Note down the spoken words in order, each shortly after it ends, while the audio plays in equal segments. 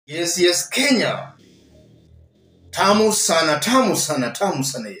Yes, Kenya. Tamu sana, tamu sana, tamu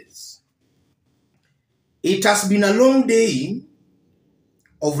sana, yes. It has been a long day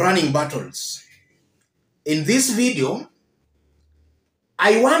of running battles. In this video,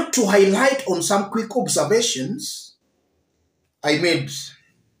 I want to highlight on some quick observations I made.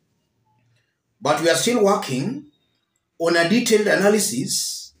 But we are still working on a detailed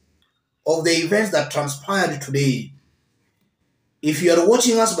analysis of the events that transpired today. If you are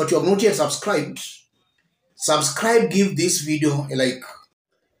watching us but you have not yet subscribed, subscribe, give this video a like.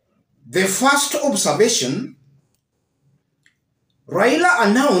 The first observation, Raila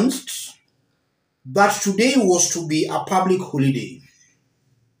announced that today was to be a public holiday.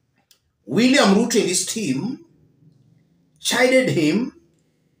 William Ruto and his team chided him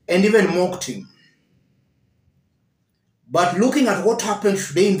and even mocked him. But looking at what happened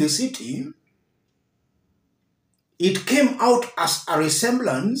today in the city, it came out as a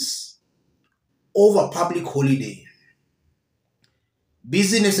resemblance of a public holiday.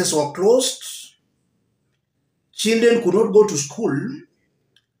 Businesses were closed, children could not go to school,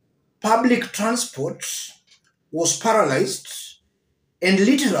 public transport was paralyzed, and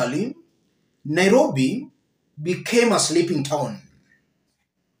literally, Nairobi became a sleeping town.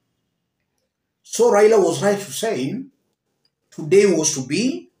 So Raila was right to say today was to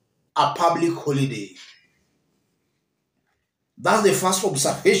be a public holiday. That's the first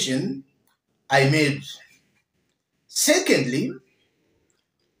observation I made. Secondly,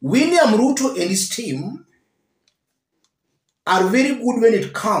 William Ruto and his team are very good when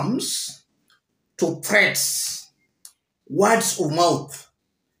it comes to threats, words of mouth.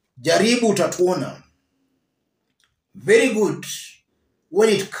 Jaribu tatuona. Very good when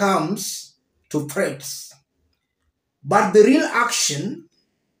it comes to threats. But the real action,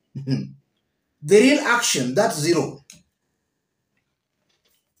 that's zero.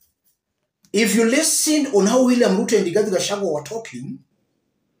 If you listen on how William Ruto and Rigathi Gachagua were talking,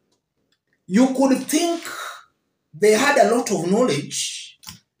 you could think they had a lot of knowledge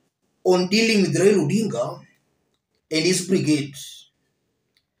on dealing with Raila Odinga and his brigade.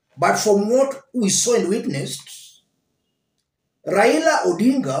 But from what we saw and witnessed, Raila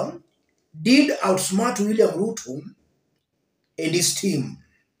Odinga did outsmart William Ruto and his team.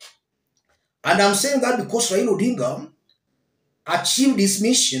 And I'm saying that because Raila Odinga achieved his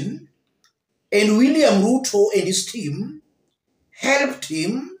mission and William Ruto and his team helped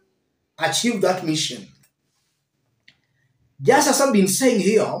him achieve that mission. Just as I've been saying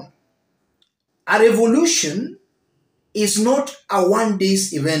here, a revolution is not a one-day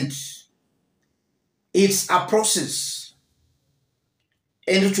event. It's a process.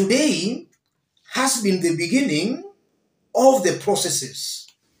 And today has been the beginning of the processes.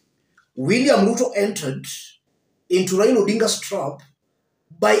 William Ruto entered into Raila Odinga's trap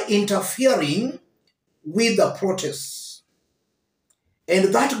by interfering with the protests.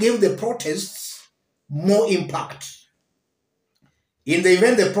 And that gave the protests more impact. In the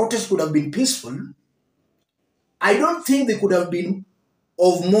event the protests could have been peaceful, I don't think they could have been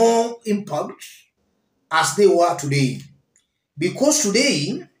of more impact as they were today. Because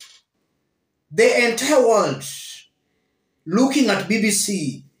today, the entire world, looking at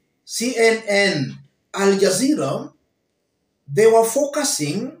BBC, CNN, Al Jazeera, they were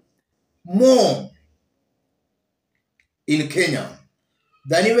focusing more in Kenya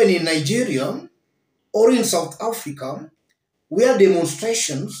than even in Nigeria or in South Africa, where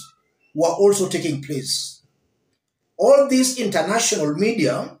demonstrations were also taking place. All these international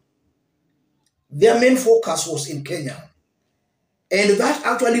media, their main focus was in Kenya. And that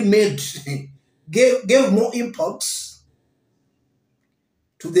actually gave more impacts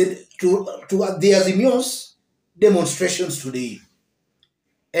to the Azimio's demonstrations today.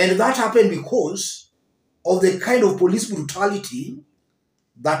 And that happened because of the kind of police brutality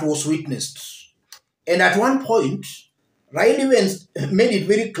that was witnessed. And at one point, Raila made it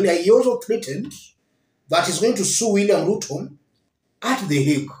very clear, he also threatened that he's going to sue William Ruto at The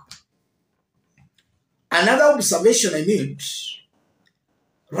Hague. Another observation I made,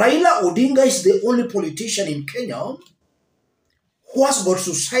 Raila Odinga is the only politician in Kenya who has got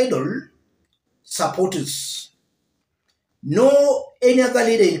suicidal supporters. No any other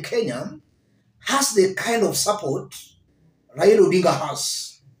leader in Kenya has the kind of support Raila Odinga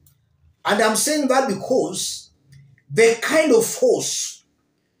has. And I'm saying that because the kind of force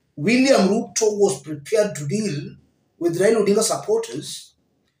William Ruto was prepared to deal with Raila Odinga supporters,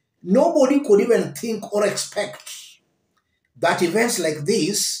 nobody could even think or expect that events like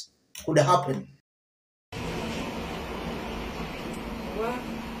this could happen.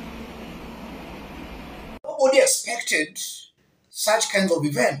 Nobody expected such kinds of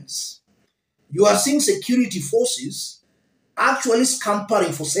events. You are seeing security forces actually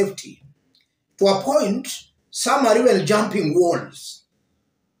scampering for safety. To a point, some are even jumping walls.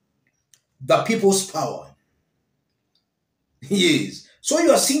 The people's power. Yes. So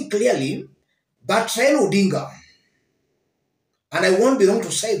you are seeing clearly that Raila Odinga, and I won't be wrong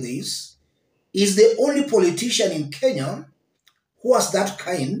to say this, is the only politician in Kenya who has that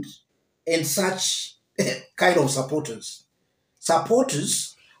kind and such kind of supporters.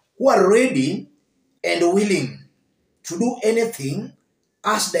 Supporters who are ready and willing to do anything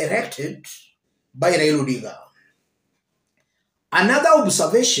as directed by Raila Odinga. Another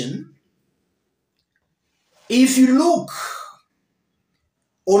observation, if you look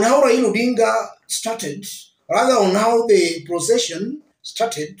on how Raila Odinga started, rather on how the procession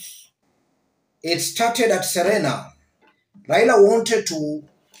started, it started at Serena. Raila wanted to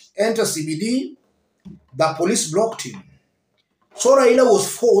enter CBD, the police blocked him. So Raila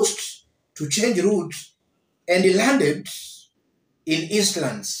was forced to change route and he landed in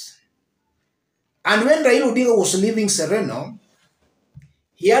Eastlands. And when Raila Odinga was leaving Serena,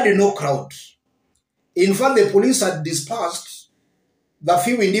 he had no crowd. In fact, the police had dispersed the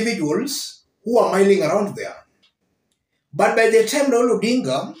few individuals who were milling around there. But by the time Raila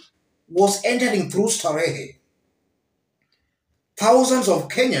Odinga was entering through Starehe, thousands of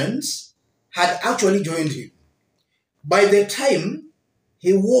Kenyans had actually joined him. By the time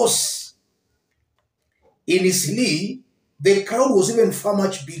he was in Isli, the crowd was even far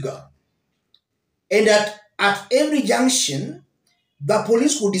much bigger. And at every junction, the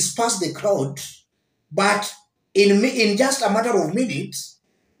police would disperse the crowd, but in just a matter of minutes,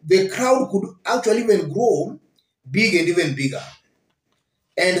 the crowd could actually even grow big and even bigger.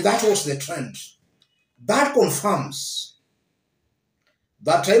 And that was the trend. That confirms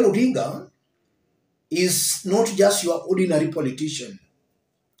that Raila Odinga is not just your ordinary politician.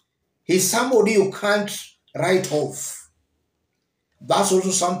 He's somebody you can't write off. That's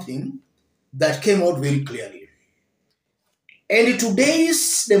also something that came out very clearly. And in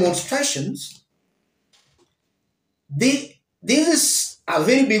today's demonstrations, this is a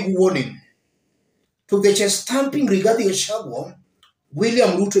very big warning to the chest stamping regarding Gachagua,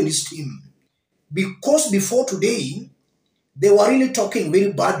 William Ruto and his team. Because before today, they were really talking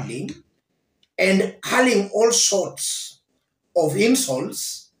very badly and hurling all sorts of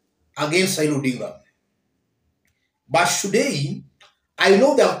insults against Raila Odinga. But today, I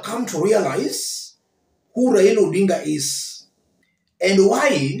know they have come to realize who Raila Odinga is and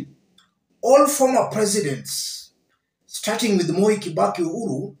why all former presidents, starting with Moi, Kibaki,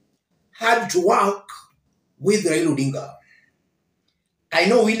 Uhuru, had to work with Raila Odinga. I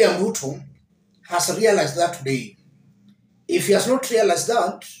know William Ruto has realized that today. If he has not realized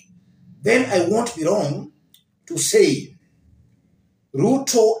that, then I won't be wrong to say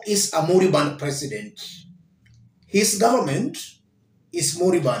Ruto is a moribund president. His government is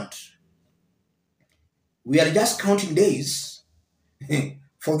moribund. We are just counting days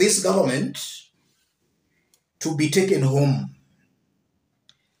for this government to be taken home.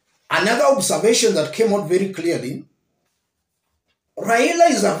 Another observation that came out very clearly, Raila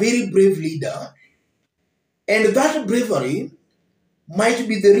is a very brave leader, and that bravery might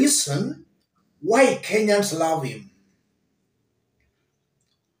be the reason why Kenyans love him.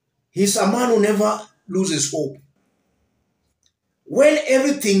 He's a man who never loses hope. When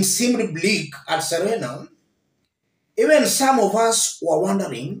everything seemed bleak at Serena, even some of us were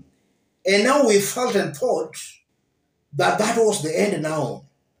wondering, and now we felt and thought that that was the end now.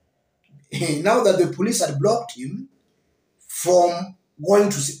 Now that the police had blocked him from going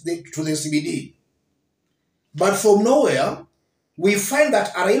to the CBD. But from nowhere, we find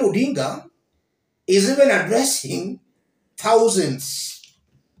that Raila Odinga is even addressing thousands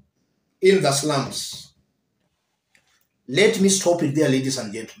in the slums. Let me stop it there, ladies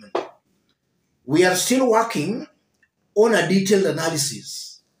and gentlemen. We are still working on a detailed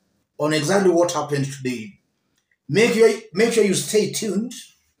analysis on exactly what happened today. Make sure you stay tuned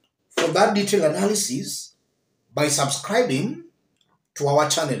for that detailed analysis by subscribing to our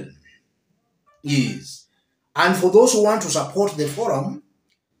channel. Yes. And for those who want to support the forum,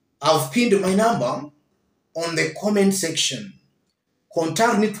 I've pinned my number on the comment section.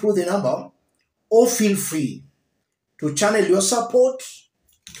 Contact me through the number or feel free to channel your support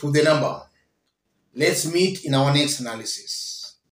to the number. Let's meet in our next analysis.